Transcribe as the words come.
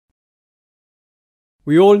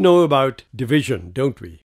We all know about division, don't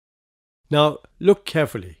we? Now look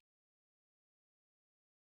carefully.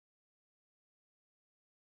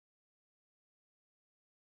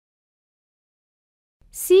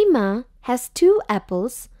 Seema has 2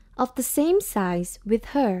 apples of the same size with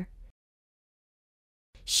her.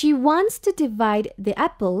 She wants to divide the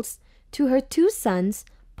apples to her 2 sons,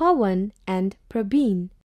 Pawan and Prabin.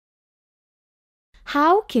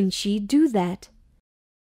 How can she do that?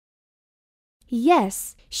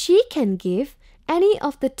 Yes, she can give any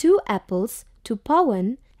of the 2 apples to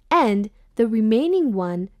Pawan and the remaining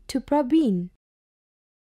one to Prabin.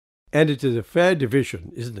 And it is a fair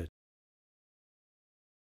division, isn't it?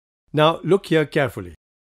 Now look here carefully.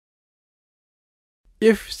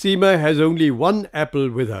 If Seema has only 1 apple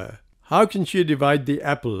with her, how can she divide the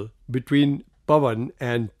apple between Pawan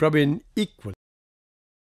and Prabin equally?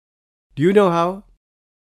 Do you know how?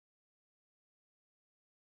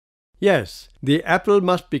 Yes, the apple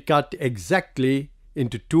must be cut exactly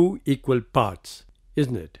into 2 equal parts,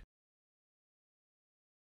 isn't it?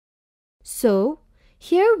 So,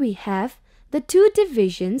 here we have the 2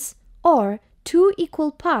 divisions or 2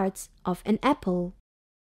 equal parts of an apple.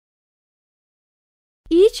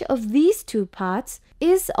 Each of these 2 parts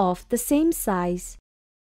is of the same size.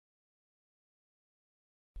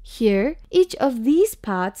 Here, each of these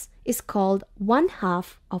parts is called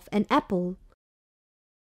 1/2 of an apple.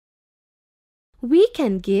 We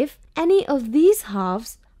can give any of these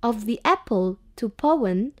halves of the apple to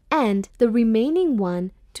Pawan and the remaining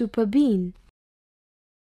one to Prabin.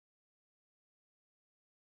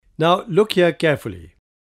 Now look here carefully.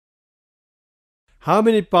 How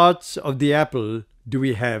many parts of the apple do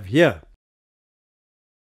we have here?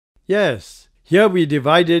 Yes, here we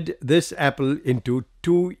divided this apple into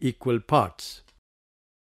 2 equal parts.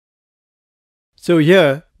 So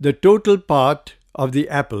here the total part of the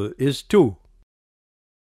apple is 2.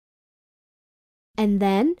 And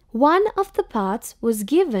then one of the parts was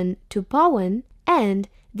given to Pawan and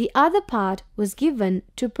the other part was given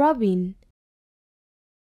to Prabin.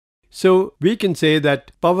 So we can say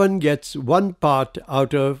that Pawan gets 1 part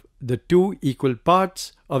out of the 2 equal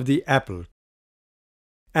parts of the apple.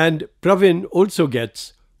 And Pravin also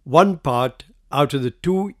gets 1 part out of the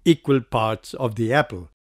 2 equal parts of the apple.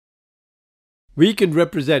 We can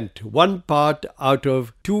represent 1 part out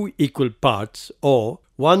of 2 equal parts or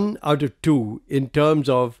 1 out of 2 in terms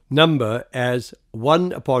of number as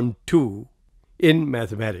 1/2 in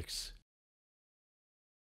mathematics.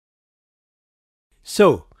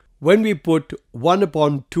 So, when we put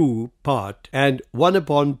 1/2 part and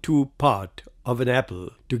 1/2 part of an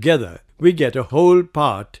apple together, we get a whole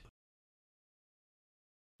part.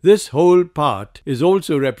 This whole part is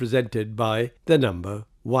also represented by the number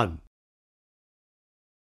 1.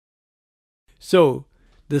 So,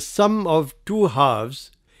 the sum of 2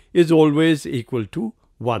 halves is always equal to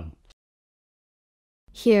 1.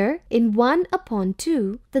 Here, in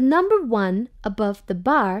 1/2, the number 1 above the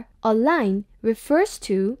bar or line refers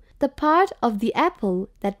to the part of the apple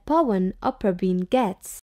that Pawan or Prabin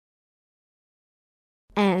gets.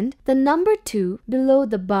 And the number 2 below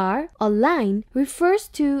the bar or line refers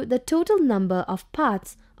to the total number of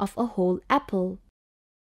parts of a whole apple.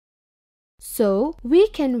 So, we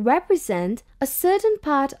can represent a certain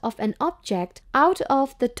part of an object out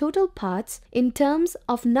of the total parts in terms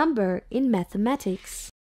of number in mathematics.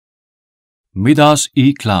 MiDas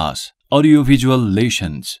eCLASS Audiovisual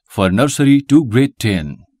Lessons for Nursery to Grade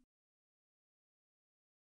 10.